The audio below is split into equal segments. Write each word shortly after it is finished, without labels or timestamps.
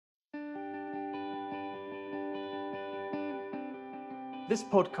This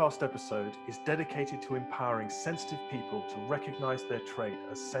podcast episode is dedicated to empowering sensitive people to recognize their trait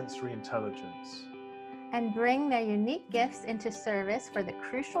as sensory intelligence and bring their unique gifts into service for the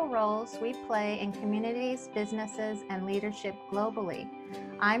crucial roles we play in communities, businesses, and leadership globally.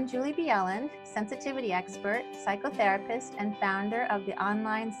 I'm Julie Bieland, sensitivity expert, psychotherapist, and founder of the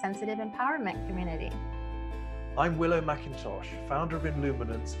online sensitive empowerment community. I'm Willow McIntosh, founder of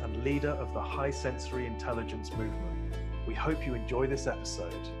Illuminance and leader of the High Sensory Intelligence movement. We hope you enjoy this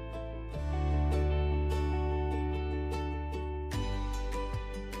episode.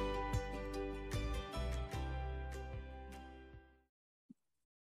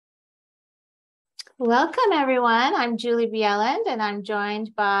 Welcome, everyone. I'm Julie Bieland, and I'm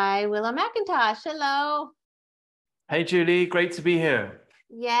joined by Willow McIntosh. Hello. Hey, Julie. Great to be here.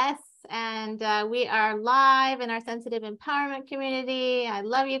 Yes, and we are live in our sensitive empowerment community. I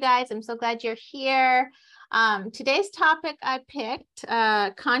love you guys. I'm so glad you're here. Today's topic I picked,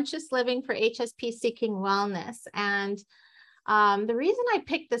 conscious living for HSP seeking wellness. And the reason I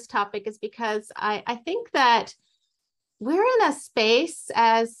picked this topic is because I think that we're in a space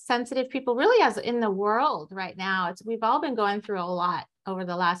as sensitive people, really as in the world right now. We've all been going through a lot over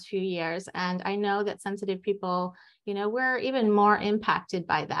the last few years. And I know that sensitive people, we're even more impacted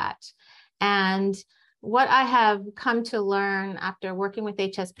by that. And what I have come to learn after working with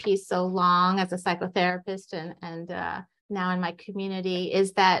HSP so long as a psychotherapist and now in my community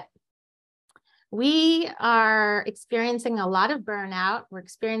is that we are experiencing a lot of burnout. We're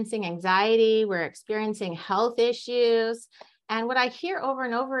experiencing anxiety. We're experiencing health issues. And what I hear over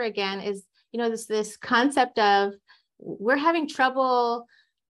and over again is, this concept of we're having trouble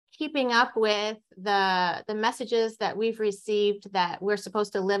keeping up with the messages that we've received that we're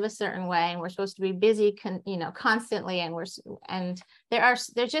supposed to live a certain way and we're supposed to be busy, constantly. And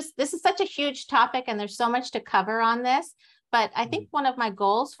this is such a huge topic and there's so much to cover on this. But I think one of my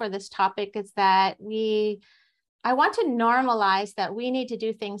goals for this topic is that I want to normalize that we need to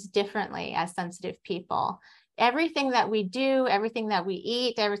do things differently as sensitive people. Everything that we do, everything that we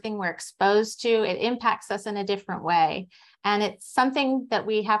eat, everything we're exposed to, it impacts us in a different way. And it's something that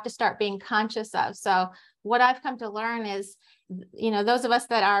we have to start being conscious of. So what I've come to learn is, those of us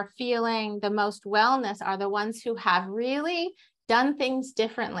that are feeling the most wellness are the ones who have really done things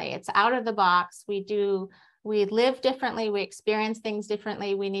differently. It's out of the box. We live differently. We experience things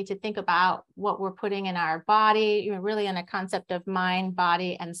differently. We need to think about what we're putting in our body, really in a concept of mind,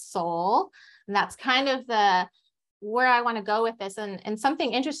 body, and soul. And that's kind of where I want to go with this. And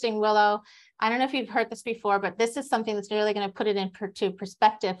something interesting, Willow, I don't know if you've heard this before, but this is something that's really going to put it into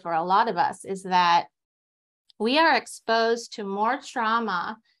perspective for a lot of us, is that we are exposed to more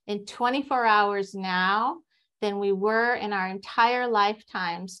trauma in 24 hours now than we were in our entire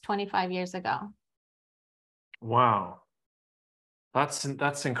lifetimes 25 years ago. Wow, that's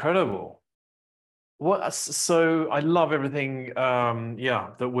incredible. So I love everything,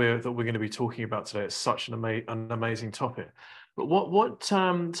 that we're going to be talking about today. It's such an amazing topic. But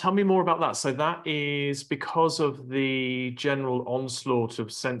tell me more about that. So that is because of the general onslaught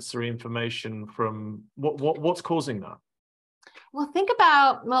of sensory information from what's causing that?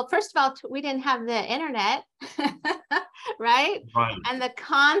 Well, first of all, we didn't have the internet, right? Right. And the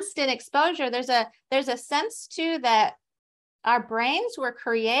constant exposure, there's a sense too that our brains were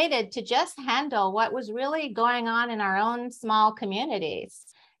created to just handle what was really going on in our own small communities.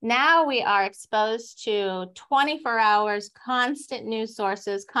 Now we are exposed to 24 hours, constant news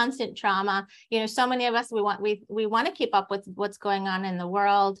sources, constant trauma. So many of us, we want to keep up with what's going on in the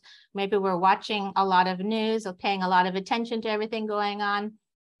world. Maybe we're watching a lot of news or paying a lot of attention to everything going on.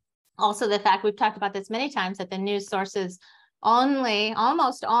 Also, the fact we've talked about this many times that the news sources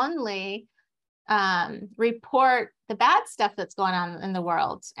almost only report the bad stuff that's going on in the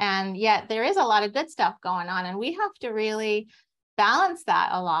world. And yet there is a lot of good stuff going on. And we have to really balance that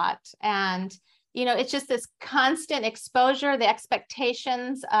a lot. And, it's just this constant exposure, the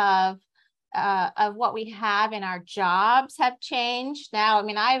expectations of what we have in our jobs have changed. Now,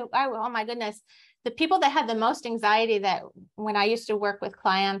 oh my goodness, the people that had the most anxiety that when I used to work with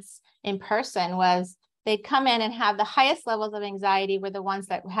clients in person was they'd come in and have the highest levels of anxiety were the ones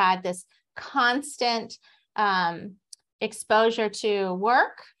that had this constant exposure to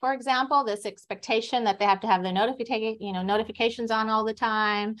work, for example, this expectation that they have to have their notifications on all the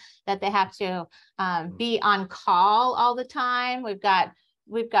time, that they have to be on call all the time. We've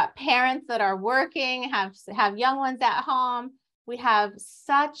got parents that are working, have young ones at home.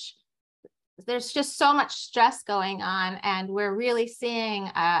 There's just so much stress going on, and we're really seeing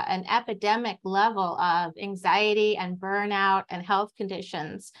an epidemic level of anxiety and burnout and health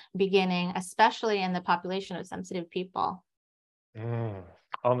conditions beginning, especially in the population of sensitive people. Mm,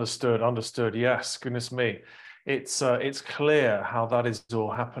 understood, understood. Yes, goodness me. It's clear how that is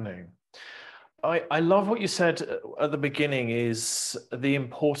all happening. I love what you said at the beginning is the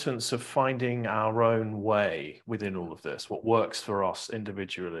importance of finding our own way within all of this, what works for us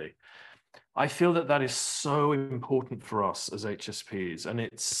individually. I feel that that is so important for us as HSPs, and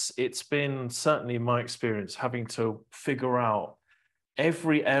it's been certainly my experience having to figure out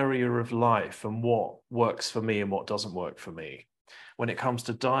every area of life and what works for me and what doesn't work for me. When it comes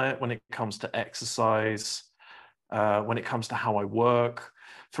to diet, when it comes to exercise, when it comes to how I work.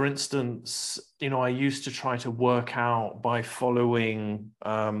 For instance, I used to try to work out by following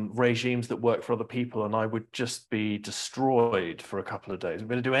regimes that work for other people, and I would just be destroyed for a couple of days. I'm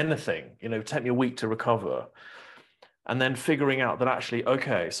going to do anything, take me a week to recover. And then figuring out that actually,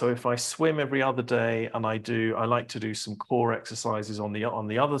 okay, so if I swim every other day and I like to do some core exercises on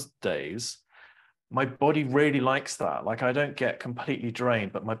the other days, my body really likes that. Like I don't get completely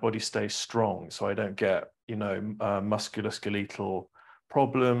drained, but my body stays strong. So I don't get, musculoskeletal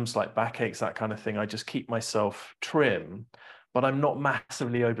problems like backaches, that kind of thing. I just keep myself trim, but I'm not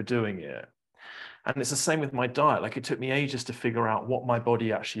massively overdoing it. And it's the same with my diet. Like it took me ages to figure out what my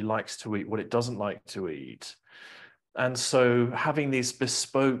body actually likes to eat, what it doesn't like to eat. And so having these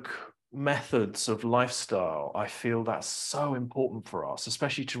bespoke methods of lifestyle, I feel that's so important for us,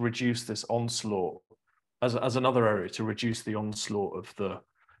 especially to reduce this onslaught as another area, to reduce the onslaught of the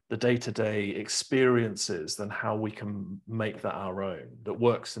day-to-day experiences, then how we can make that our own, that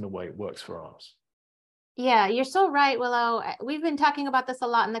works in a way it works for us. Yeah, you're so right, Willow. We've been talking about this a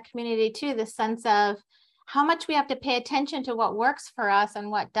lot in the community too, the sense of how much we have to pay attention to what works for us and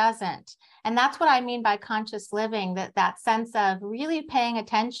what doesn't. And that's what I mean by conscious living, that sense of really paying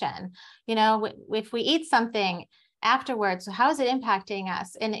attention. If we eat something afterwards, how is it impacting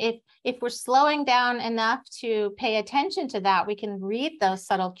us? And if we're slowing down enough to pay attention to that, we can read those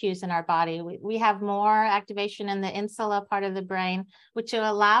subtle cues in our body. We have more activation in the insula part of the brain, which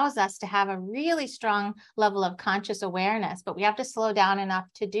allows us to have a really strong level of conscious awareness, but we have to slow down enough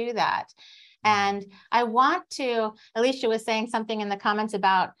to do that. And I want to, Alicia was saying something in the comments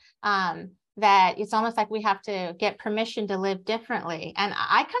about that it's almost like we have to get permission to live differently. And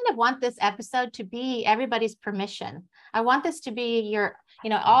I kind of want this episode to be everybody's permission. I want this to be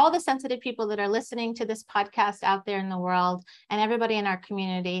all the sensitive people that are listening to this podcast out there in the world and everybody in our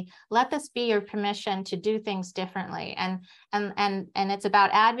community, let this be your permission to do things differently. And it's about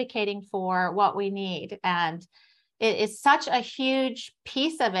advocating for what we need. And it is such a huge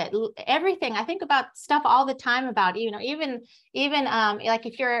piece of it. Everything I think about stuff all the time about, even like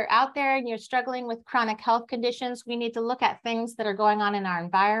if you're out there and you're struggling with chronic health conditions, we need to look at things that are going on in our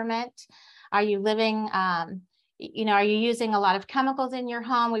environment. Are you living, are you using a lot of chemicals in your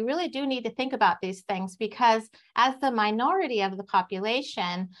home? We really do need to think about these things because as the minority of the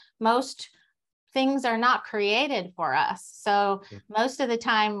population, most things are not created for us. So most of the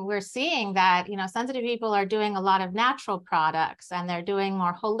time we're seeing that, sensitive people are doing a lot of natural products and they're doing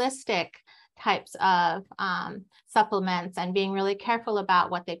more holistic types of supplements and being really careful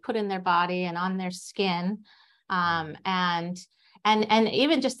about what they put in their body and on their skin. And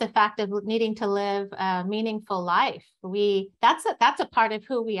even just the fact of needing to live a meaningful life. That's a part of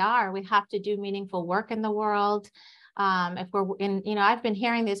who we are. We have to do meaningful work in the world. If we're in, I've been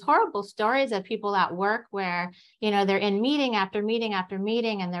hearing these horrible stories of people at work where, they're in meeting after meeting after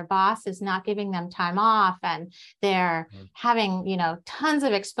meeting and their boss is not giving them time off and they're having, tons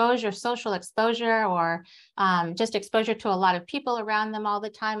of exposure, social exposure, or just exposure to a lot of people around them all the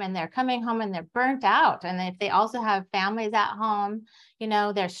time. And they're coming home and they're burnt out. And if they also have families at home,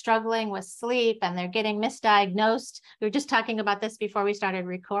 they're struggling with sleep and they're getting misdiagnosed. We were just talking about this before we started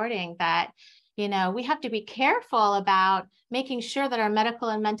recording that we have to be careful about making sure that our medical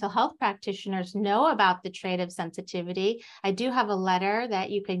and mental health practitioners know about the trait of sensitivity. I do have a letter that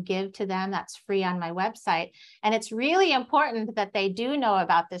you can give to them that's free on my website. And it's really important that they do know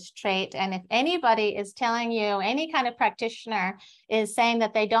about this trait. And if anybody is telling you, any kind of practitioner is saying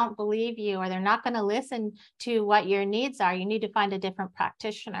that they don't believe you or they're not going to listen to what your needs are, you need to find a different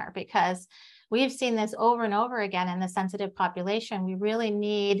practitioner because we've seen this over and over again in the sensitive population. We really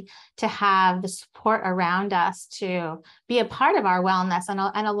need to have the support around us to be a part of our wellness. And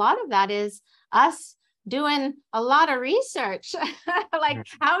a lot of that is us doing a lot of research. Like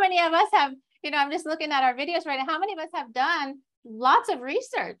how many of us have, I'm just looking at our videos right now, how many of us have done lots of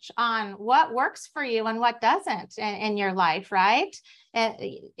research on what works for you and what doesn't in your life, right? And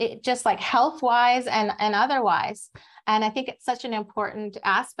it just like health-wise and otherwise. And I think it's such an important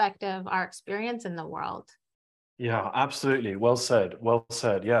aspect of our experience in the world. Yeah, absolutely. Well said. Well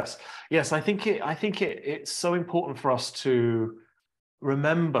said. Yes. Yes, it's so important for us to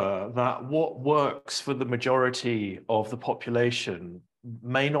remember that what works for the majority of the population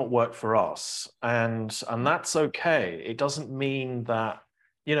may not work for us. And that's okay. It doesn't mean that,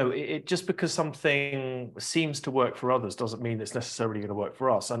 just because something seems to work for others doesn't mean it's necessarily going to work for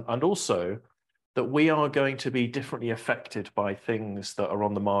us. And also that we are going to be differently affected by things that are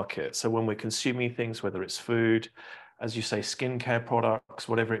on the market. So when we're consuming things, whether it's food, as you say, skincare products,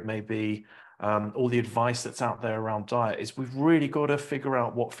 whatever it may be, all the advice that's out there around diet, is we've really got to figure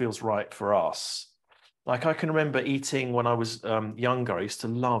out what feels right for us. Like I can remember eating when I was younger. I used to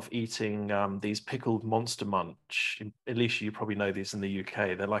love eating these pickled Monster Munch. Alicia, you probably know these in the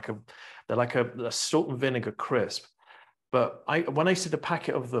UK. They're like a salt and vinegar crisp. But when I used to eat a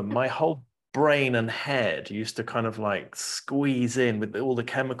packet of them, my whole brain and head used to kind of like squeeze in with all the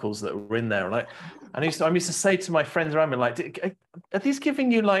chemicals that were in there. And I used to say to my friends around me, like, are these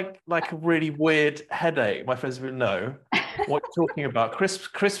giving you like a really weird headache? My friends would no. What you're talking about?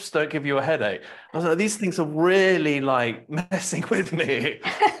 Crisps don't give you a headache. I was like, these things are really like messing with me.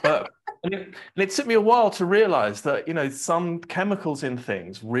 But and it took me a while to realize that, some chemicals in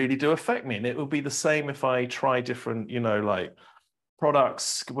things really do affect me. And it will be the same if I try different, like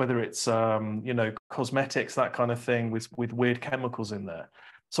products, whether it's, cosmetics, that kind of thing with weird chemicals in there.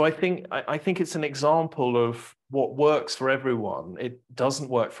 So I think it's an example of what works for everyone. It doesn't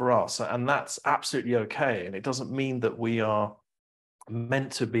work for us, and that's absolutely okay. And it doesn't mean that we are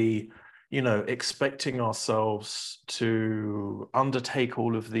meant to be, expecting ourselves to undertake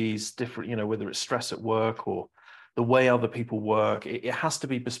all of these different, whether it's stress at work or the way other people work. It has to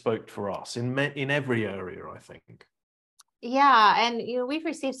be bespoke for us in every area, I think. Yeah, and we've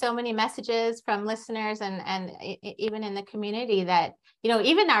received so many messages from listeners and even in the community that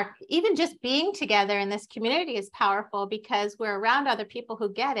even just being together in this community is powerful because we're around other people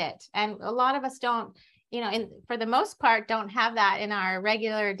who get it, and a lot of us don't, for the most part, don't have that in our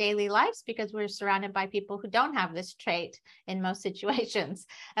regular daily lives because we're surrounded by people who don't have this trait in most situations.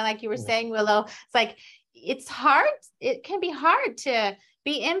 And like you were saying, Willow, it's like it's hard. It can be hard to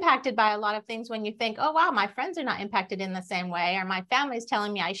be impacted by a lot of things when you think, oh, wow, my friends are not impacted in the same way, or my family's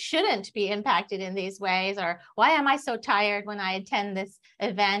telling me I shouldn't be impacted in these ways, or why am I so tired when I attend this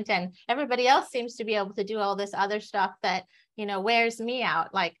event? And everybody else seems to be able to do all this other stuff that, wears me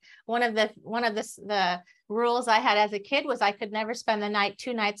out. Like one of the rules I had as a kid was I could never spend the night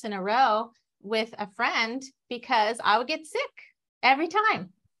 2 nights in a row with a friend because I would get sick every time.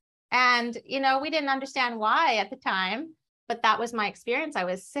 And, we didn't understand why at the time, but that was my experience. I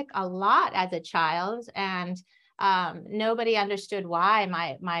was sick a lot as a child, and nobody understood why.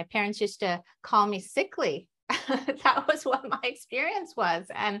 My parents used to call me sickly. That was what my experience was.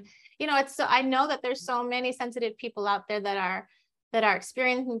 And, I know that there's so many sensitive people out there that are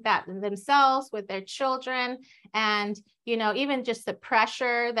experiencing that themselves with their children. And, even just the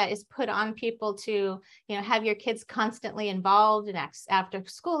pressure that is put on people to, have your kids constantly involved in after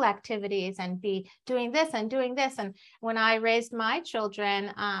school activities and be doing this and doing this. And when I raised my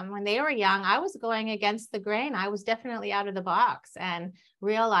children, when they were young, I was going against the grain. I was definitely out of the box and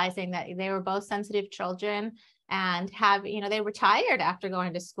realizing that they were both sensitive children and they were tired after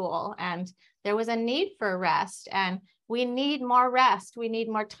going to school, and there was a need for rest. And we need more rest. We need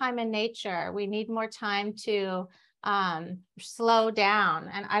more time in nature. We need more time to slow down.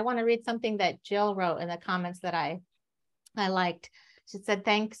 And I want to read something that Jill wrote in the comments that I liked. She said,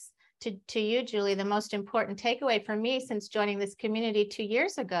 thanks to you, Julie. The most important takeaway for me since joining this community 2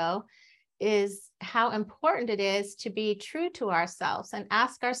 years ago is how important it is to be true to ourselves and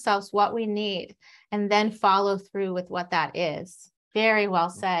ask ourselves what we need and then follow through with what that is. Very well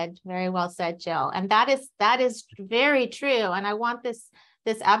said. Very well said, Jill. And that is very true. And I want this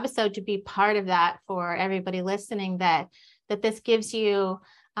episode to be part of that for everybody listening, that this gives you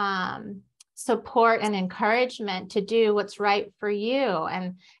support and encouragement to do what's right for you.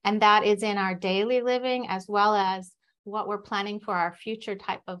 And that is in our daily living, as well as what we're planning for our future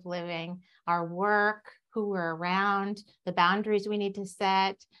type of living, our work, who we're around, the boundaries we need to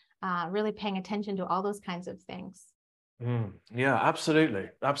set, really paying attention to all those kinds of things. Yeah, absolutely.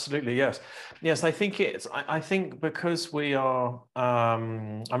 Absolutely. Yes. Yes. I think because we are, I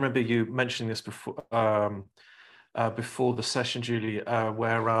remember you mentioning this before the session, Julie,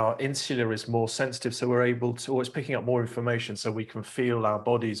 where our insula is more sensitive. So we're able to always picking up more information so we can feel our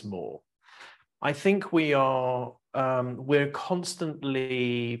bodies more. I think we're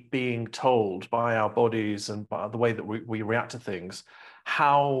constantly being told by our bodies and by the way that we react to things,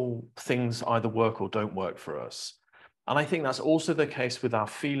 how things either work or don't work for us. And I think that's also the case with our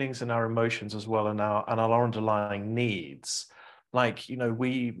feelings and our emotions as well, and our underlying needs. Like, you know,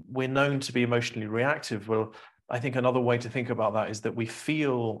 we're known to be emotionally reactive. Well, I think another way to think about that is that we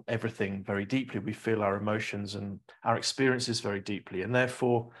feel everything very deeply. We feel our emotions and our experiences very deeply. And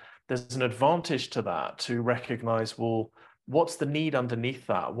therefore, there's an advantage to that, to recognize, well, what's the need underneath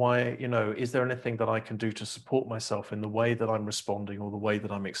that? Why, you know, is there anything that I can do to support myself in the way that I'm responding or the way that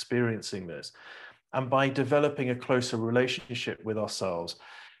I'm experiencing this? And by developing a closer relationship with ourselves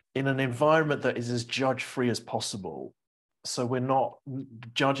in an environment that is as judge-free as possible, so we're not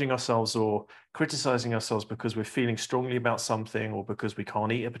judging ourselves or criticizing ourselves because we're feeling strongly about something, or because we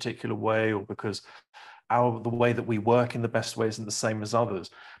can't eat a particular way, or because the way that we work in the best way isn't the same as others.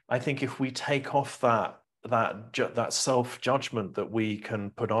 I think if we take off that self-judgment that we can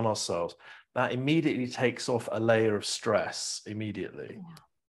put on ourselves, that immediately takes off a layer of stress immediately. Yeah.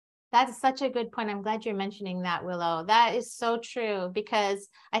 That's such a good point. I'm glad you're mentioning that, Willow. That is so true, because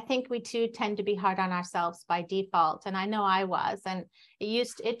I think we too tend to be hard on ourselves by default. And I know I was, and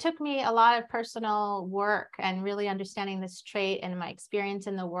it took me a lot of personal work and really understanding this trait and my experience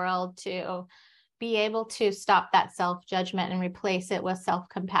in the world to be able to stop that self-judgment and replace it with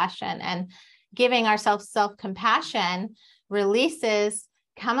self-compassion. And giving ourselves self-compassion releases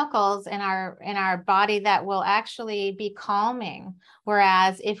chemicals in our body that will actually be calming.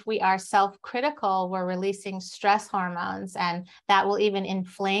 Whereas if we are self-critical, we're releasing stress hormones, and that will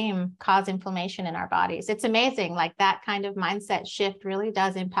even cause inflammation in our bodies. It's amazing. Like, that kind of mindset shift really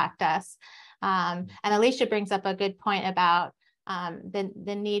does impact us. And Alicia brings up a good point about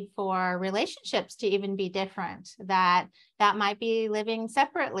the need for relationships to even be different, that might be living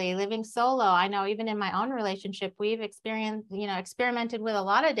separately, living solo. I know even in my own relationship, we've experimented with a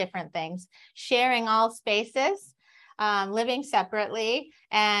lot of different things, sharing all spaces, living separately,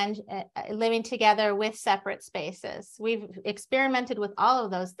 and living together with separate spaces. We've experimented with all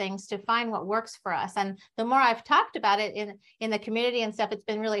of those things to find what works for us. And the more I've talked about it in the community and stuff, it's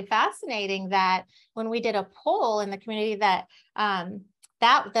been really fascinating that when we did a poll in the community, that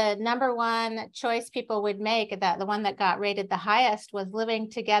the number one choice people would make, that the one that got rated the highest, was living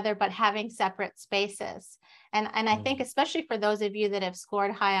together but having separate spaces. And I think, especially for those of you that have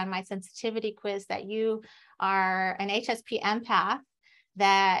scored high on my sensitivity quiz, that you are an HSP empath,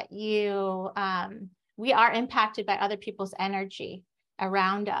 that we are impacted by other people's energy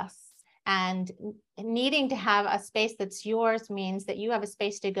around us. And needing to have a space that's yours means that you have a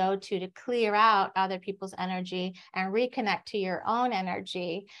space to go to clear out other people's energy and reconnect to your own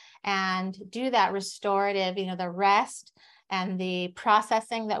energy and do that restorative, the rest and the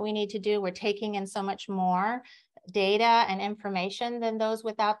processing that we need to do. We're taking in so much more data and information than those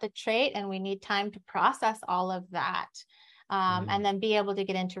without the trait, and we need time to process all of that. And then be able to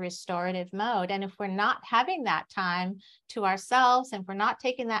get into restorative mode. And if we're not having that time to ourselves, and if we're not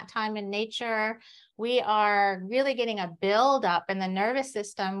taking that time in nature, we are really getting a buildup in the nervous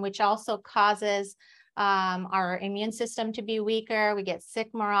system, which also causes our immune system to be weaker. We get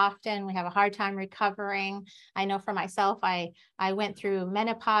sick more often. We have a hard time recovering. I know for myself, I went through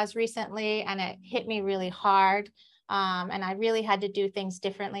menopause recently, and it hit me really hard. And I really had to do things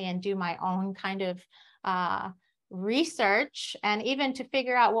differently and do my own kind of research, and even to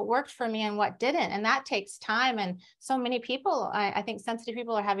figure out what worked for me and what didn't. And that takes time. And so many people, I think sensitive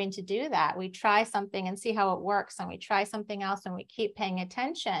people, are having to do that. We try something and see how it works, and we try something else and we keep paying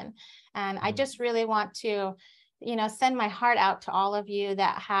attention. And I just really want to, send my heart out to all of you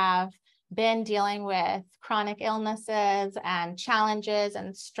that have been dealing with chronic illnesses and challenges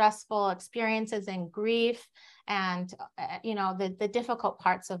and stressful experiences and grief and, the difficult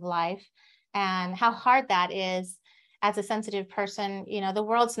parts of life, and how hard that is. As a sensitive person, the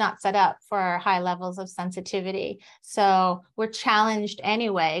world's not set up for high levels of sensitivity. So we're challenged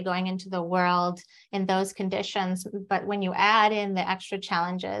anyway going into the world in those conditions. But when you add in the extra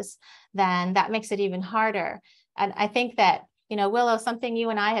challenges, then that makes it even harder. And I think that, Willow, something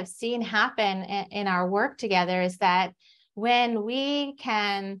you and I have seen happen in our work together is that when we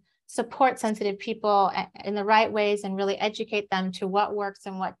can support sensitive people in the right ways and really educate them to what works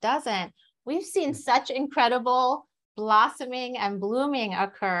and what doesn't, we've seen such incredible blossoming and blooming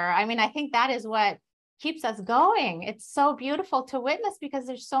occur. I mean, I think that is what keeps us going. It's so beautiful to witness, because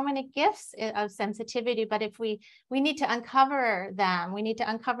there's so many gifts of sensitivity. But if we need to uncover them, we need to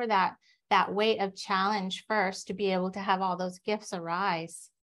uncover that weight of challenge first to be able to have all those gifts arise.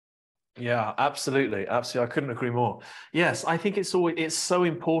 Yeah, absolutely. Absolutely. I couldn't agree more. Yes, I think it's so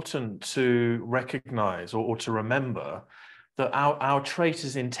important to recognize or to remember that our trait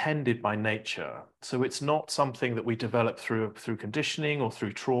is intended by nature. So it's not something that we develop through conditioning or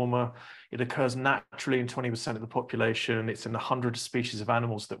through trauma. It occurs naturally in 20% of the population. It's in 100 species of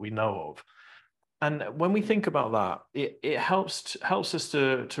animals that we know of. And when we think about that, it helps us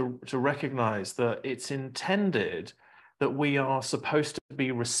to recognize that it's intended that we are supposed to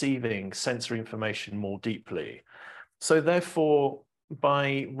be receiving sensory information more deeply. So therefore,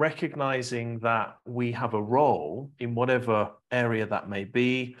 by recognizing that we have a role in whatever area that may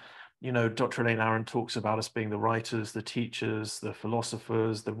be, Dr. Elaine Aron talks about us being the writers, the teachers, the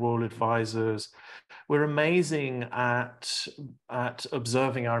philosophers, the royal advisors. We're amazing at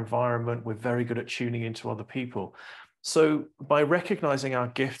observing our environment. We're very good at tuning into other people. So by recognizing our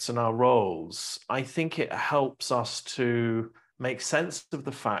gifts and our roles, I think it helps us to make sense of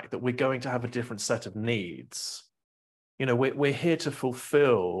the fact that we're going to have a different set of needs. We're here to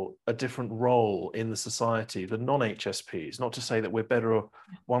fulfill a different role in the society, the non-HSPs, not to say that we're better,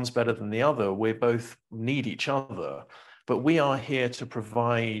 one's better than the other. We both need each other, but we are here to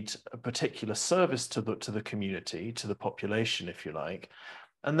provide a particular service to the community, to the population, if you like.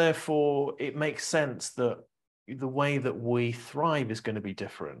 And therefore, it makes sense that the way that we thrive is going to be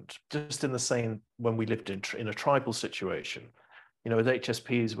different, just in the same when we lived in a tribal situation. With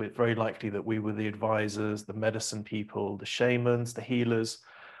HSPs, we're very likely that we were the advisors, the medicine people, the shamans, the healers.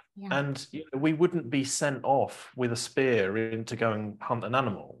 Yeah. And we wouldn't be sent off with a spear to go and hunt an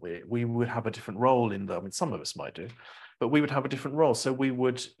animal. We would have a different role in them. I mean, some of us might do, but we would have a different role. So we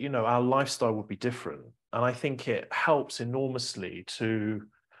would, our lifestyle would be different. And I think it helps enormously to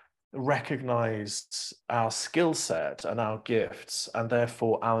recognize our skill set and our gifts, and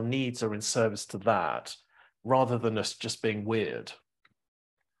therefore our needs are in service to that, rather than us just being weird.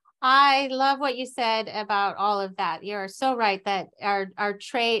 I love what you said about all of that. You're so right that our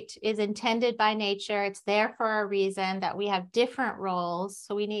trait is intended by nature. It's there for a reason, that we have different roles.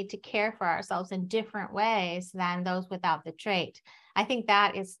 So we need to care for ourselves in different ways than those without the trait. I think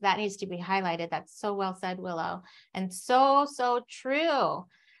that needs to be highlighted. That's so well said, Willow. And so true.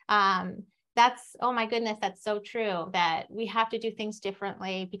 That's, oh my goodness, that's so true, that we have to do things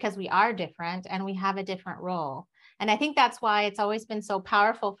differently because we are different and we have a different role. And I think that's why it's always been so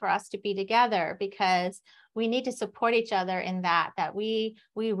powerful for us to be together, because we need to support each other in that we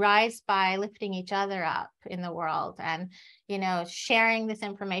rise by lifting each other up in the world, and, sharing this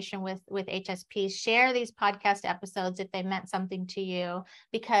information with HSPs. Share these podcast episodes if they meant something to you,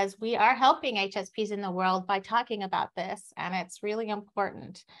 because we are helping HSPs in the world by talking about this, and it's really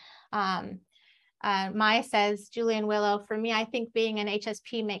important. Maya says, Julie and Willow, for me, I think being an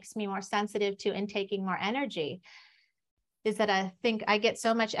HSP makes me more sensitive to intaking more energy. Is that I think I get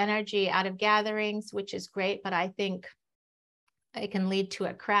so much energy out of gatherings, which is great, but I think it can lead to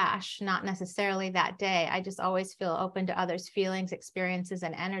a crash, not necessarily that day. I just always feel open to others' feelings, experiences,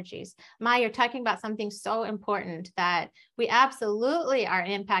 and energies. Maya, you're talking about something so important, that we absolutely are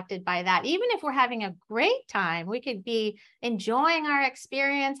impacted by that. Even if we're having a great time, we could be enjoying our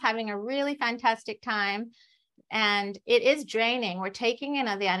experience, having a really fantastic time, and it is draining. We're taking in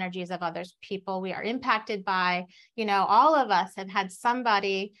the energies of other people. We are impacted by, all of us have had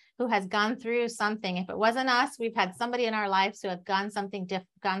somebody who has gone through something. If it wasn't us, we've had somebody in our lives who have gone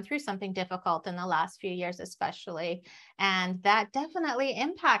through something difficult in the last few years, especially. And that definitely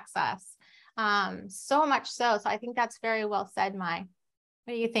impacts us so much so. So I think that's very well said, Mai.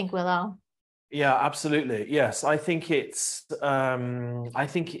 What do you think, Willow? Yeah, absolutely. Yes, I think it's it's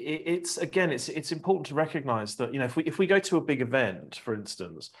important to recognize that, if we go to a big event, for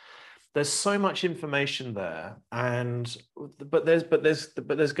instance, there's so much information there, but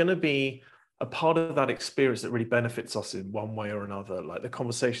there's going to be a part of that experience that really benefits us in one way or another, like the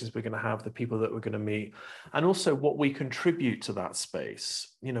conversations we're going to have, the people that we're going to meet, and also what we contribute to that space.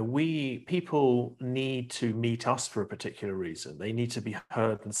 People need to meet us for a particular reason. They need to be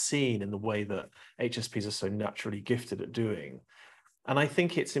heard and seen in the way that HSPs are so naturally gifted at doing. And I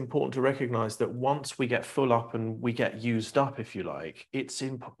think it's important to recognize that once we get full up and we get used up, if you like,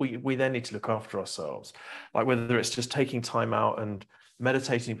 we then need to look after ourselves, like whether it's just taking time out and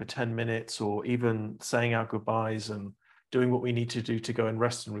meditating for 10 minutes, or even saying our goodbyes and doing what we need to do to go and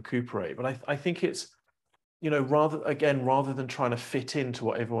rest and recuperate. But I think it's, rather than trying to fit into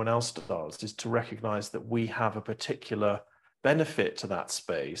what everyone else does, is to recognize that we have a particular benefit to that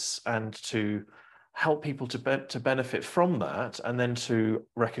space, and to help people to benefit from that, and then to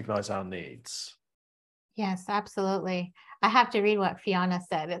recognize our needs. Yes, absolutely. I have to read what Fiona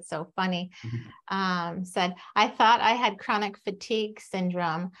said. It's so funny. Said, I thought I had chronic fatigue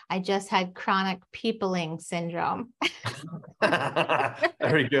syndrome. I just had chronic peopling syndrome.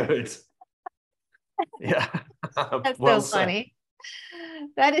 Very good. Yeah. That's Well so said. funny.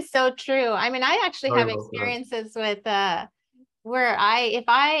 That is so true. I mean, I actually Very have well said. experiences with where if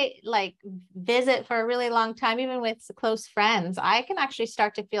I like visit for a really long time, even with close friends, I can actually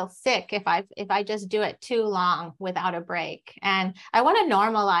start to feel sick if I just do it too long without a break. And I want to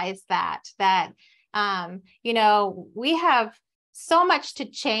normalize that you know, we have so much to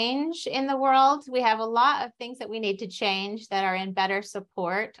change in the world. We have a lot of things that we need to change that are in better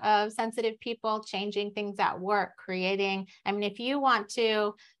support of sensitive people, changing things at work, creating, I mean, if you want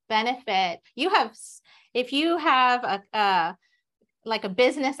to benefit, if you have like a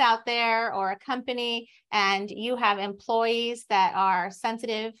business out there or a company and you have employees that are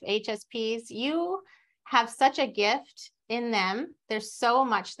sensitive HSPs, you have such a gift in them. There's so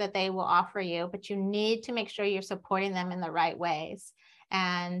much that they will offer you, but you need to make sure you're supporting them in the right ways.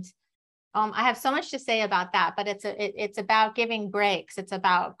 And I have so much to say about that, but it's about giving breaks. It's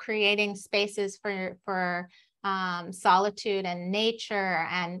about creating spaces for solitude and nature,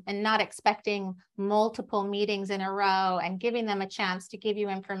 and not expecting multiple meetings in a row, and giving them a chance to give you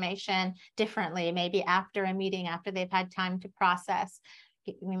information differently, maybe after a meeting, after they've had time to process.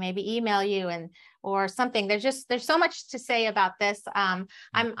 We maybe email you or something. There's so much to say about this.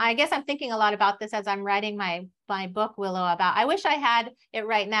 I guess I'm thinking a lot about this as I'm writing my book, Willow, I wish I had it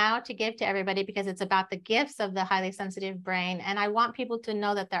right now to give to everybody, because it's about the gifts of the highly sensitive brain. And I want people to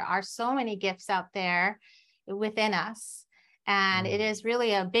know that there are so many gifts out there within us. And it is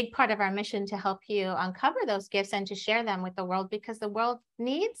really a big part of our mission to help you uncover those gifts and to share them with the world, because the world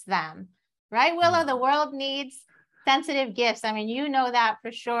needs them, right, Willow? The world needs sensitive gifts. I mean, you know that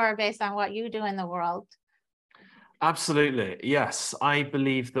for sure based on what you do in the world. Absolutely. Yes. I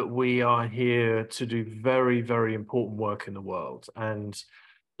believe that we are here to do very, very important work in the world. And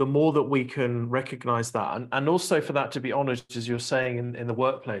the more that we can recognize that, and also for that to be honored, as you're saying, in the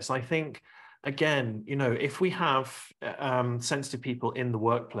workplace, I think, again, you know, if we have sensitive people in the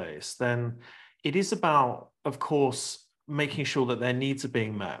workplace, then it is about, of course, making sure that their needs are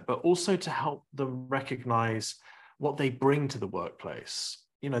being met, but also to help them recognize what they bring to the workplace.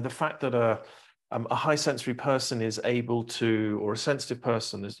 You know, the fact that a high sensory person is able to, or a sensitive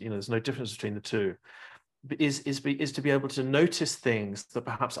person, is, you know, there's no difference between the two, is to be able to notice things that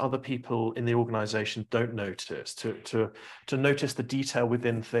perhaps other people in the organization don't notice, to notice the detail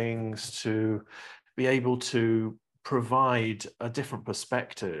within things, to be able to provide a different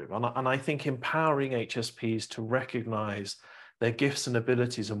perspective. And I think empowering HSPs to recognize their gifts and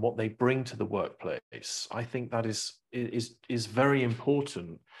abilities and what they bring to the workplace, I think that is very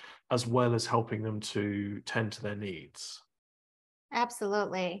important, as well as helping them to tend to their needs.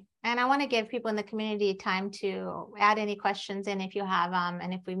 Absolutely. And I want to give people in the community time to add any questions in if you have them.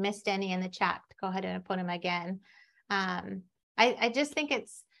 And if we missed any in the chat, go ahead and put them again. I just think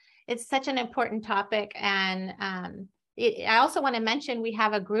it's such an important topic. And I also want to mention we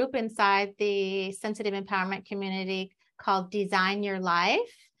have a group inside the sensitive empowerment community called Design Your Life.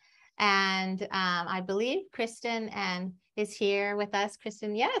 And I believe Kristen is here with us.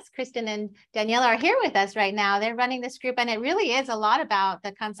 Kristen, yes, Kristen and Daniela are here with us right now. They're running this group, and it really is a lot about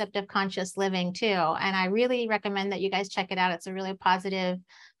the concept of conscious living too. And I really recommend that you guys check it out. It's a really positive,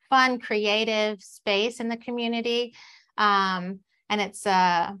 fun, creative space in the community. And it's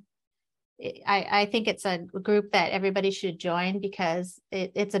I think it's a group that everybody should join, because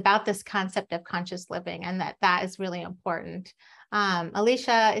it's about this concept of conscious living, and that is really important.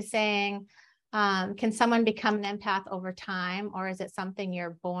 Alicia is saying, can someone become an empath over time, or is it something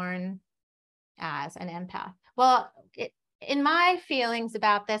you're born as an empath? Well, in my feelings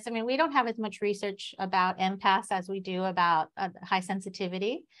about this, I mean, we don't have as much research about empaths as we do about high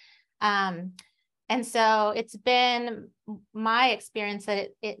sensitivity. And so it's been my experience that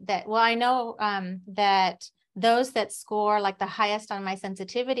well, I know that those that score like the highest on my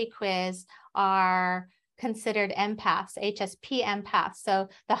sensitivity quiz are considered empaths, HSP empaths. So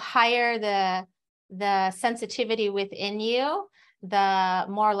the higher the sensitivity within you, the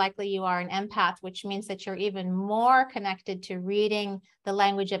more likely you are an empath, which means that you're even more connected to reading the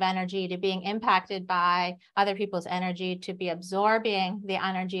language of energy, to being impacted by other people's energy, to be absorbing the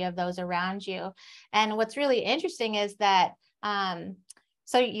energy of those around you. And what's really interesting is that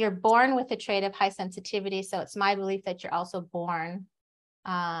so you're born with the trait of high sensitivity. So it's my belief that you're also born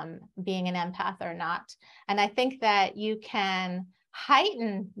being an empath or not. And I think that you can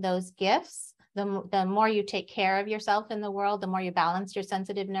heighten those gifts. The more you take care of yourself in the world, the more you balance your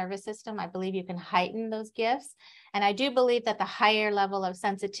sensitive nervous system, I believe you can heighten those gifts. And I do believe that the higher level of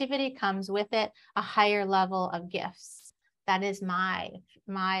sensitivity comes with it a higher level of gifts. That is my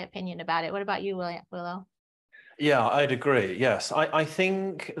opinion about it. What about you, Willow? Yeah, I'd agree. Yes, I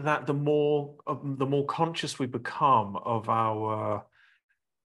think that the more conscious we become of our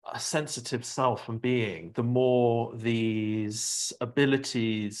sensitive self and being, the more these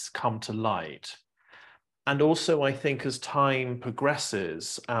abilities come to light. And also, I think as time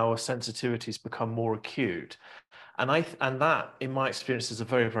progresses, our sensitivities become more acute. And that, in my experience, is a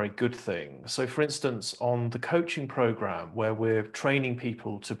very, very good thing. So, for instance, on the coaching program, where we're training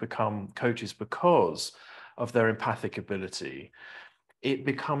people to become coaches because of their empathic ability, it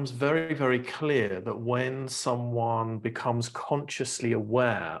becomes very, very clear that when someone becomes consciously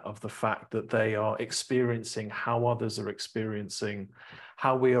aware of the fact that they are experiencing how others are experiencing,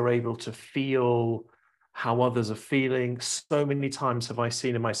 how we are able to feel how others are feeling. So many times have I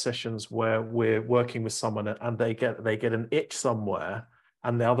seen in my sessions where we're working with someone and they get an itch somewhere,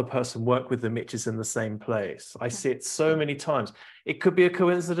 and the other person work with them itches in the same place. I see it so many times. It could be a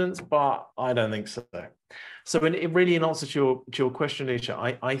coincidence, but I don't think so. So really in answer to your question,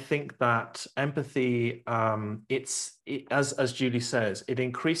 Alicia, I think that empathy, as Julie says, it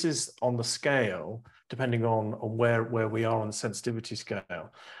increases on the scale depending on where we are on the sensitivity scale.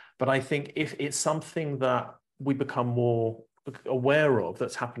 But I think if it's something that we become more aware of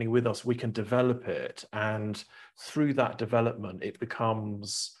that's happening with us, we can develop it, and through that development,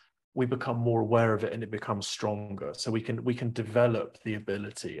 we become more aware of it, and it becomes stronger. So we can develop the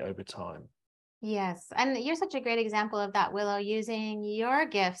ability over time. Yes. And you're such a great example of that, Willow, using your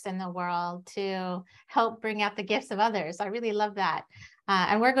gifts in the world to help bring out the gifts of others. I really love that.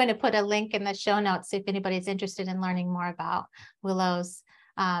 And we're going to put a link in the show notes if anybody's interested in learning more about Willow's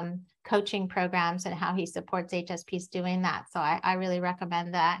coaching programs and how he supports HSPs doing that. So I really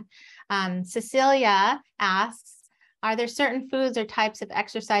recommend that. Cecilia asks, are there certain foods or types of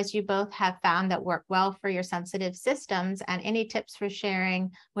exercise you both have found that work well for your sensitive systems, and any tips for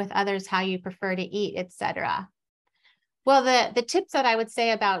sharing with others how you prefer to eat, etc.? Well, the tips that I would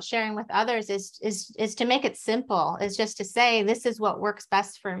say about sharing with others is to make it simple, is just to say, this is what works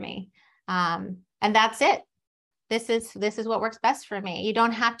best for me. And that's it. This is what works best for me. You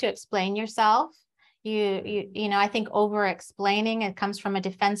don't have to explain yourself. You know, I think over explaining, it comes from a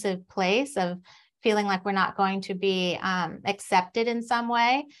defensive place of feeling like we're not going to be accepted in some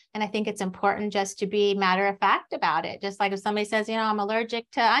way. And I think it's important just to be matter of fact about it. Just like if somebody says, you know, I'm allergic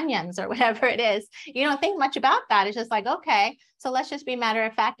to onions or whatever it is, you don't think much about that. It's just like, okay, so let's just be matter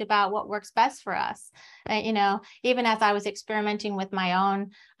of fact about what works best for us. You know, even as I was experimenting with my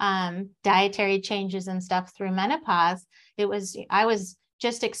own dietary changes and stuff through menopause, I was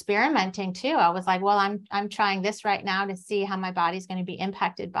just experimenting too. I was like, well, I'm trying this right now to see how my body's going to be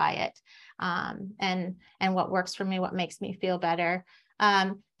impacted by it. And what works for me, what makes me feel better.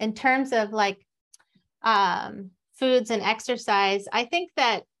 In terms of like foods and exercise, I think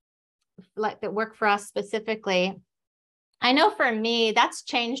that work for us specifically. I know for me, that's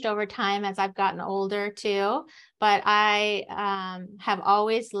changed over time as I've gotten older too, but I have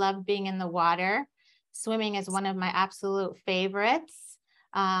always loved being in the water. Swimming is one of my absolute favorites.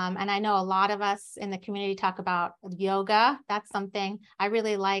 And I know a lot of us in the community talk about yoga. That's something I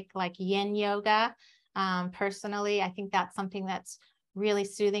really like yin yoga. Personally, I think that's something that's really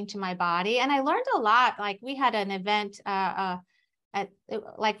soothing to my body. And I learned a lot. Like we had an event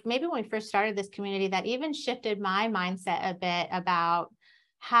like maybe when we first started this community that even shifted my mindset a bit about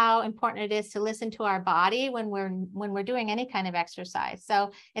how important it is to listen to our body when we're doing any kind of exercise.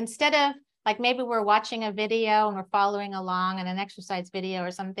 So instead of like maybe we're watching a video and we're following along in an exercise video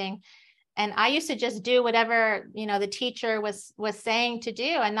or something, and I used to just do whatever, you know, the teacher was saying to do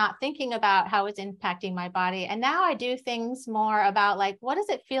and not thinking about how it's impacting my body. And now I do things more about like, what does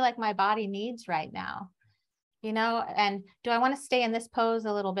it feel like my body needs right now? You know, and do I want to stay in this pose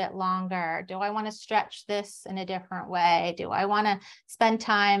a little bit longer? Do I want to stretch this in a different way? Do I want to spend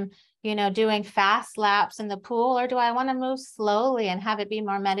time, you know, doing fast laps in the pool, or do I want to move slowly and have it be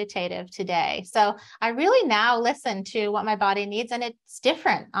more meditative today? So I really now listen to what my body needs, and it's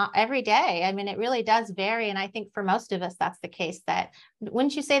different every day. I mean, it really does vary. And I think for most of us, that's the case. That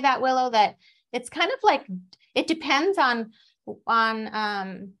wouldn't you say that, Willow, that it's kind of like, it depends on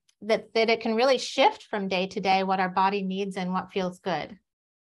that it can really shift from day to day what our body needs and what feels good.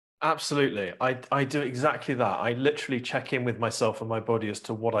 Absolutely. I do exactly that. I literally check in with myself and my body as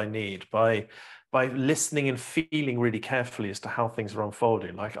to what I need by listening and feeling really carefully as to how things are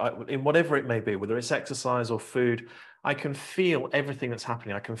unfolding. Like in whatever it may be, whether it's exercise or food, I can feel everything that's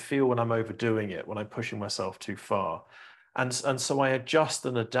happening. I can feel when I'm overdoing it, when I'm pushing myself too far. And so I adjust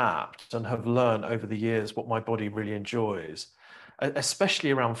and adapt, and have learned over the years what my body really enjoys,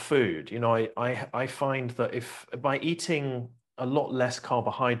 especially around food. You know, I find that if by eating a lot less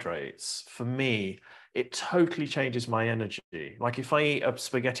carbohydrates, for me, it totally changes my energy. Like if I eat a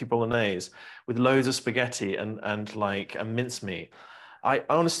spaghetti bolognese with loads of spaghetti and like a mincemeat, I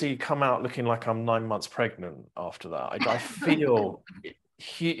honestly come out looking like I'm 9 months pregnant after that. I feel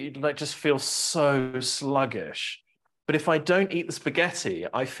like just feel so sluggish. But if I don't eat the spaghetti,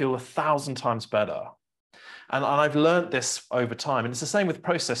 I feel 1,000 times better. And I've learned this over time. And it's the same with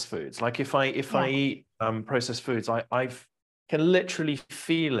processed foods. Like if I eat processed foods, I can literally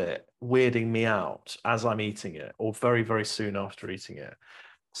feel it weirding me out as I'm eating it, or very, very soon after eating it.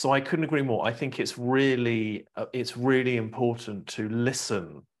 So I couldn't agree more. I think it's really important to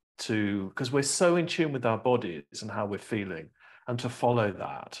listen to, because we're so in tune with our bodies and how we're feeling, and to follow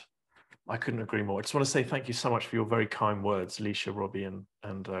that. I couldn't agree more. I just want to say thank you so much for your very kind words, Leisha, Robbie, and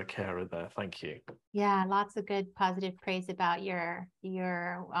Kara there. Thank you. Yeah, lots of good positive praise about your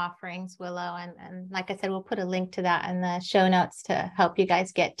offerings, Willow. And like I said, we'll put a link to that in the show notes to help you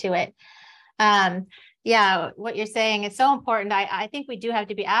guys get to it. Yeah, what you're saying is so important. I think we do have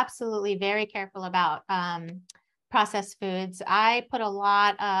to be absolutely very careful about processed foods. I put a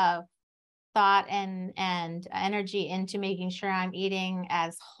lot of thought and energy into making sure I'm eating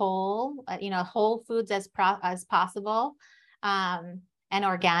as whole, whole foods as possible, and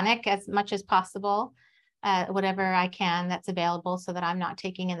organic as much as possible, whatever I can that's available, so that I'm not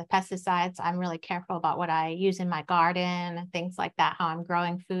taking in the pesticides. I'm really careful about what I use in my garden and things like that, how I'm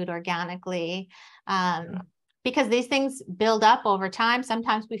growing food organically. Because these things build up over time.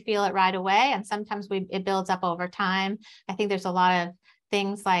 Sometimes we feel it right away, and sometimes it builds up over time. I think there's a lot of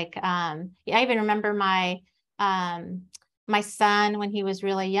things like, I even remember my son, when he was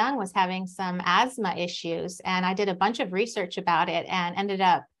really young, was having some asthma issues, and I did a bunch of research about it and ended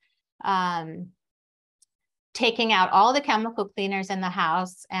up taking out all the chemical cleaners in the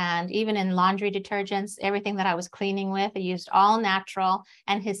house, and even in laundry detergents, everything that I was cleaning with, I used all natural,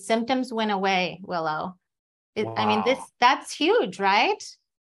 and his symptoms went away, Willow. Wow. I mean, that's huge, right?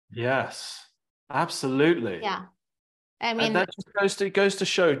 Yes, absolutely. Yeah. I mean, and that just goes to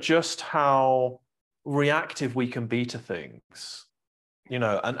show just how reactive we can be to things,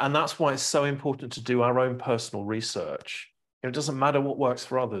 and that's why it's so important to do our own personal research. It doesn't matter what works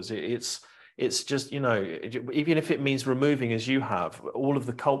for others. It's just, even if it means removing, as you have, all of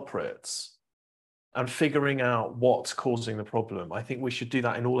the culprits and figuring out what's causing the problem. I think we should do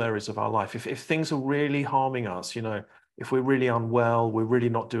that in all areas of our life. If things are really harming us, if we're really unwell, we're really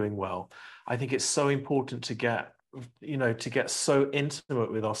not doing well, I think it's so important to get so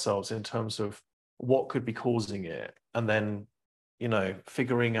intimate with ourselves in terms of what could be causing it, and then,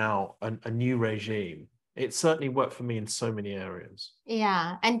 figuring out a new regime. It certainly worked for me in so many areas.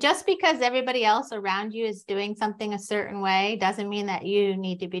 Yeah. And just because everybody else around you is doing something a certain way doesn't mean that you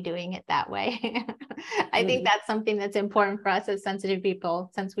need to be doing it that way. I think that's something that's important for us as sensitive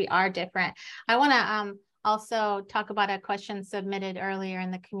people, since we are different. I want to also talk about a question submitted earlier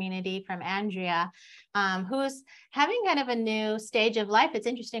in the community from Andrea, who's having kind of a new stage of life. It's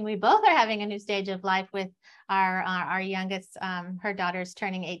interesting. We both are having a new stage of life with our youngest. Her daughter's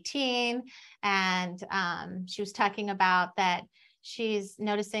turning 18, and she was talking about that she's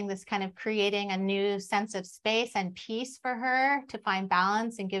noticing this kind of creating a new sense of space and peace for her to find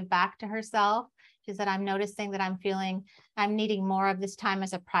balance and give back to herself. She said, I'm noticing that I'm needing more of this time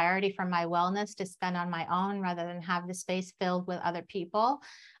as a priority for my wellness to spend on my own, rather than have the space filled with other people.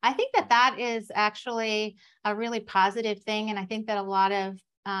 I think that is actually a really positive thing. And I think that a lot of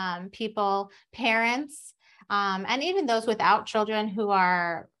people, parents, and even those without children who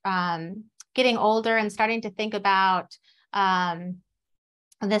are getting older and starting to think about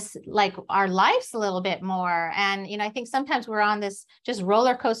this, like our lives a little bit more. And, I think sometimes we're on this just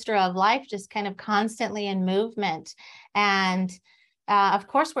roller coaster of life, just kind of constantly in movement. And of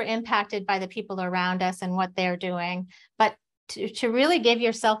course, we're impacted by the people around us and what they're doing, but to really give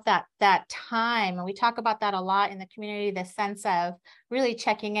yourself that time. And we talk about that a lot in the community, the sense of really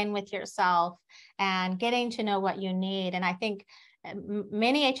checking in with yourself and getting to know what you need. And I think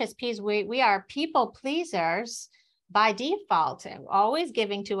many HSPs, we are people pleasers by default, always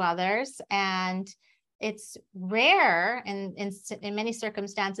giving to others. And it's rare in many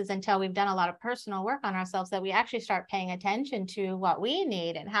circumstances, until we've done a lot of personal work on ourselves, that we actually start paying attention to what we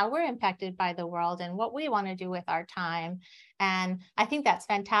need and how we're impacted by the world and what we want to do with our time. And I think that's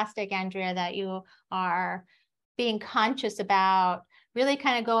fantastic, Andrea, that you are being conscious about really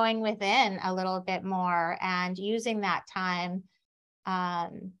kind of going within a little bit more and using that time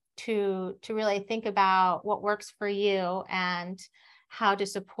to really think about what works for you and how to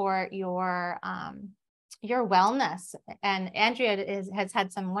support your your wellness. And Andrea has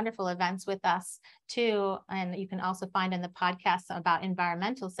had some wonderful events with us too. And you can also find in the podcast about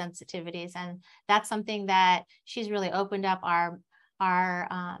environmental sensitivities. And that's something that she's really opened up our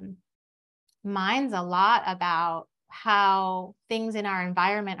minds a lot about how things in our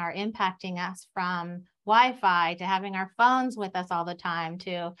environment are impacting us, from Wi-Fi to having our phones with us all the time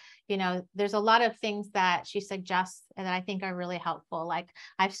to, there's a lot of things that she suggests that I think are really helpful. Like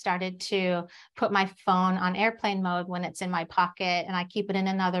I've started to put my phone on airplane mode when it's in my pocket, and I keep it in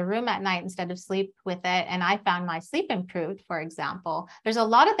another room at night instead of sleep with it. And I found my sleep improved, for example. There's a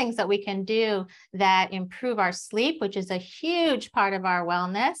lot of things that we can do that improve our sleep, which is a huge part of our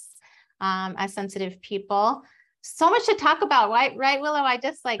wellness as sensitive people. So much to talk about, right, Willow? I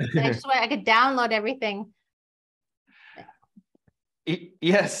just I just I could download everything.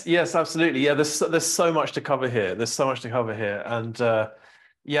 Yes, absolutely. Yeah, there's so much to cover here. And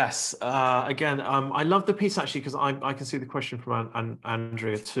yes, again, I love the piece actually, because I can see the question from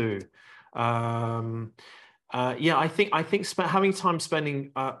Andrea too. Yeah, I think having time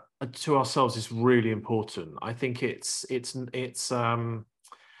spending to ourselves is really important. I think it's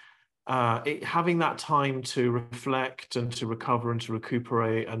having that time to reflect and to recover and to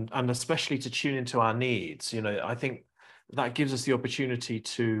recuperate, and especially to tune into our needs. I think that gives us the opportunity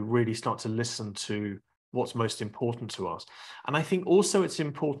to really start to listen to what's most important to us. And I think also it's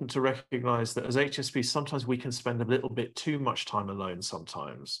important to recognize that as HSPs, sometimes we can spend a little bit too much time alone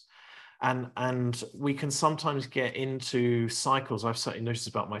sometimes. And we can sometimes get into cycles. I've certainly noticed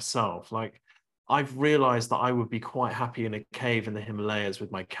about myself, like I've realized that I would be quite happy in a cave in the Himalayas with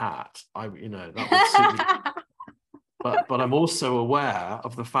my cat. That would suit me. But I'm also aware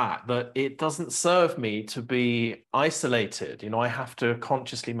of the fact that it doesn't serve me to be isolated. I have to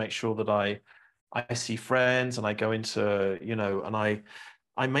consciously make sure that I see friends, and I go into, and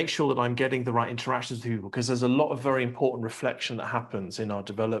I make sure that I'm getting the right interactions with people, because there's a lot of very important reflection that happens in our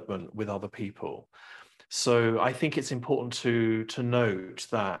development with other people. So I think it's important to note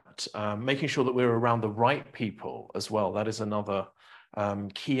that making sure that we're around the right people as well. That is another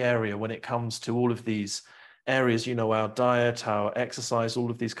key area when it comes to all of these areas, our diet, our exercise,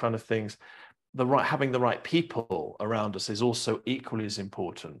 all of these kind of things. Having the right people around us is also equally as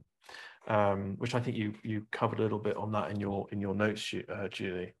important, which I think you covered a little bit on that in your notes,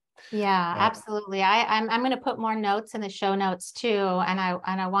 Julie. Yeah, absolutely. I'm going to put more notes in the show notes too. And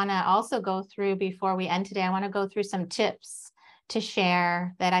I want to also go through, before we end today, I want to go through some tips to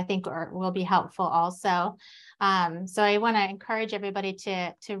share that I think will be helpful also. So I want to encourage everybody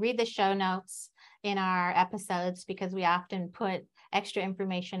to read the show notes in our episodes, because we often put extra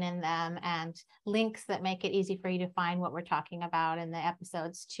information in them and links that make it easy for you to find what we're talking about in the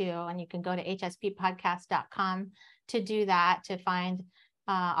episodes too. And you can go to hsppodcast.com to do that, to find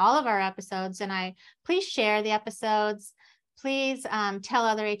all of our episodes. And please share the episodes. Please tell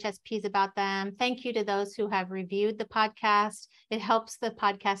other HSPs about them. Thank you to those who have reviewed the podcast. It helps the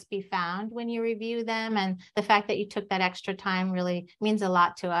podcast be found when you review them. And the fact that you took that extra time really means a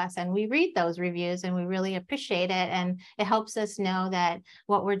lot to us. And we read those reviews and we really appreciate it. And it helps us know that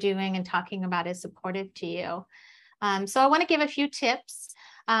what we're doing and talking about is supportive to you. So I want to give a few tips.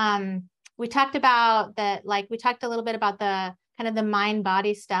 We talked about that, we talked a little bit about the kind of the mind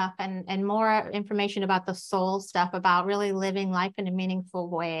body stuff, and more information about the soul stuff, about really living life in a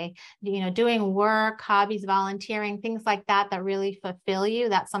meaningful way, doing work, hobbies, volunteering, things like that really fulfill you.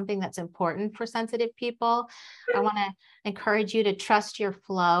 That's something that's important for sensitive people. I want to encourage you to trust your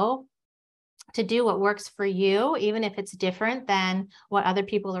flow, to do what works for you, even if it's different than what other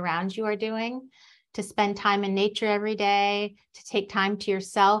people around you are doing, to spend time in nature every day, to take time to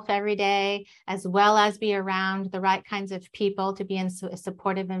yourself every day, as well as be around the right kinds of people, to be in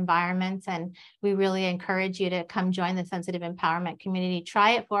supportive environments. And we really encourage you to come join the Sensitive Empowerment community.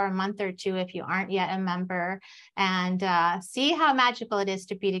 Try it for a month or two if you aren't yet a member, and see how magical it is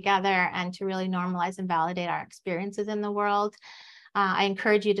to be together and to really normalize and validate our experiences in the world. I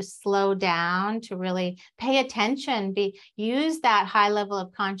encourage you to slow down, to really pay attention, use that high level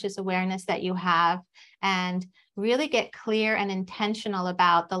of conscious awareness that you have, and really get clear and intentional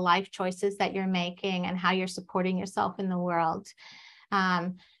about the life choices that you're making and how you're supporting yourself in the world.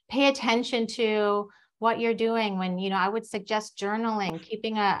 Pay attention to what you're doing when, I would suggest journaling,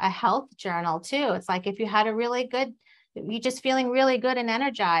 keeping a health journal too. It's like if you had you're just feeling really good and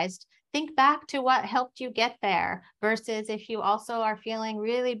energized, think back to what helped you get there, versus if you also are feeling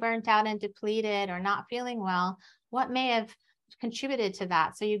really burnt out and depleted or not feeling well, what may have contributed to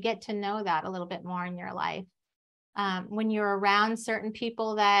that? So you get to know that a little bit more in your life. When you're around certain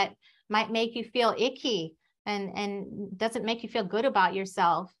people that might make you feel icky and doesn't make you feel good about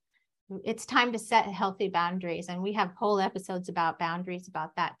yourself, it's time to set healthy boundaries. And we have whole episodes about boundaries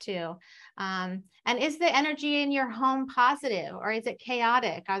about that too. And is the energy in your home positive, or is it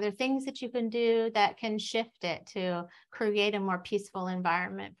chaotic? Are there things that you can do that can shift it to create a more peaceful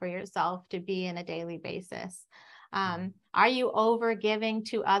environment for yourself to be in a daily basis? Are you over giving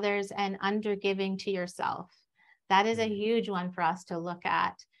to others and under giving to yourself? That is a huge one for us to look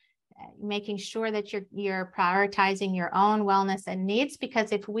at. Making sure that you're prioritizing your own wellness and needs,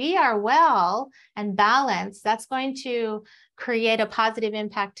 because if we are well and balanced, that's going to create a positive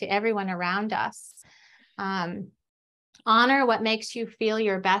impact to everyone around us. Honor what makes you feel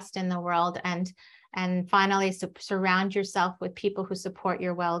your best in the world, and finally surround yourself with people who support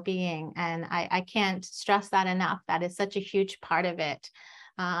your well-being. And I can't stress that enough. That is such a huge part of it.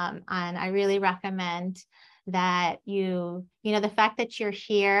 And I really recommend that the fact that you're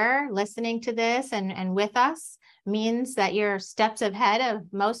here listening to this and with us means that you're steps ahead of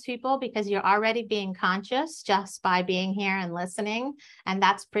most people, because you're already being conscious just by being here and listening. And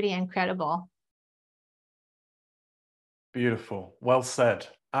that's pretty incredible. Beautiful. Well said.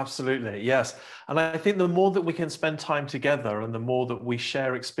 Absolutely. Yes. And I think the more that we can spend time together, and the more that we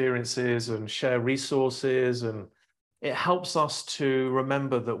share experiences and share resources, and it helps us to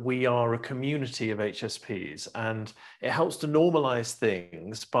remember that we are a community of HSPs, and it helps to normalize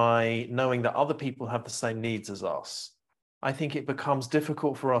things by knowing that other people have the same needs as us. I think it becomes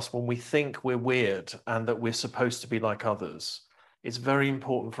difficult for us when we think we're weird and that we're supposed to be like others. It's very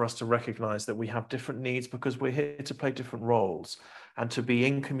important for us to recognize that we have different needs, because we're here to play different roles, and to be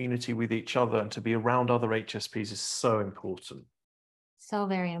in community with each other and to be around other HSPs is so important. So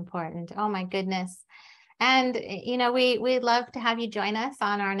very important. Oh my goodness. And, we'd love to have you join us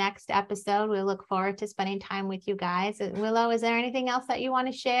on our next episode. We look forward to spending time with you guys. Willow, is there anything else that you want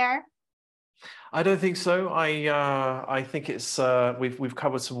to share? I don't think so. I think it's we've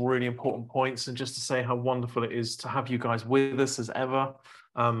covered some really important points, and just to say how wonderful it is to have you guys with us as ever,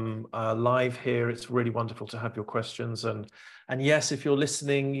 live here. It's really wonderful to have your questions, and yes, if you're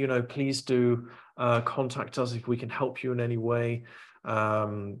listening, please do contact us if we can help you in any way.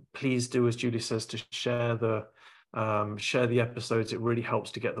 Please do, as Julie says, to share the episodes. It really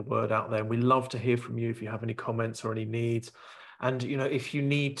helps to get the word out there. We love to hear from you if you have any comments or any needs. And if you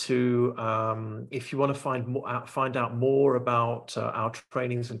need to, if you want to find out more about our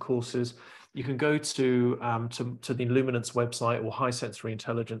trainings and courses, you can go to the Luminance website or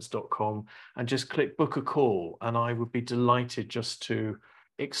highsensoryintelligence.com and just click book a call. And I would be delighted just to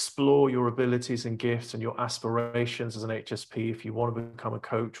explore your abilities and gifts and your aspirations as an HSP. If you want to become a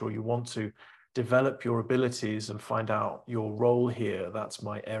coach, or you want to develop your abilities and find out your role here, that's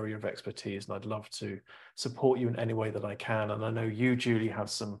my area of expertise, and I'd love to support you in any way that I can. And I know you, Julie, have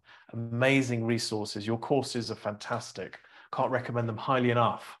some amazing resources. Your courses are fantastic. Can't recommend them highly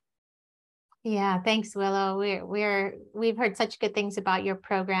enough. Yeah, thanks, Willow. We've heard such good things about your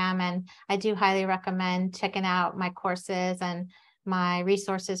program, and I do highly recommend checking out my courses and my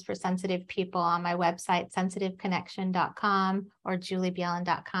resources for sensitive people on my website, sensitiveconnection.com or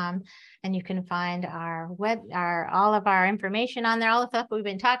juliebjelland.com. And you can find all of our information on there, all the stuff we've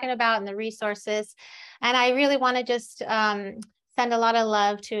been talking about and the resources. And I really want to just send a lot of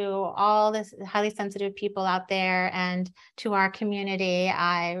love to all the highly sensitive people out there and to our community.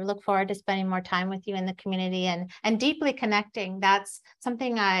 I look forward to spending more time with you in the community and deeply connecting. That's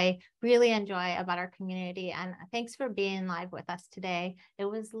something I really enjoy about our community. And thanks for being live with us today. It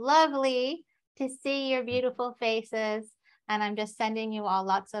was lovely to see your beautiful faces. And I'm just sending you all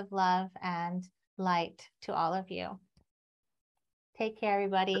lots of love and light to all of you. Take care,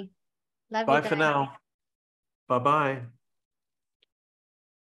 everybody. Love you. Bye for now. Bye-bye.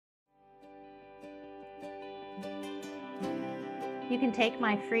 You can take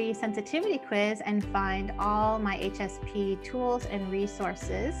my free sensitivity quiz and find all my HSP tools and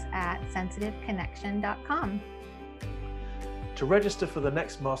resources at sensitiveconnection.com. To register for the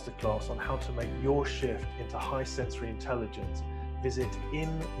next masterclass on how to make your shift into high sensory intelligence, visit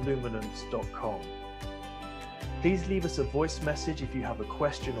inluminance.com. Please leave us a voice message if you have a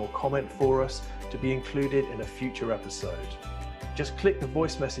question or comment for us to be included in a future episode. Just click the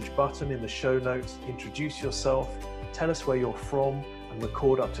voice message button in the show notes, introduce yourself, tell us where you're from, and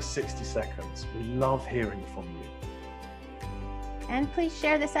record up to 60 seconds. We love hearing from you. And please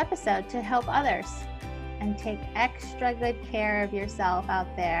share this episode to help others. And take extra good care of yourself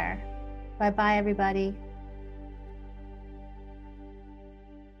out there. Bye-bye, everybody.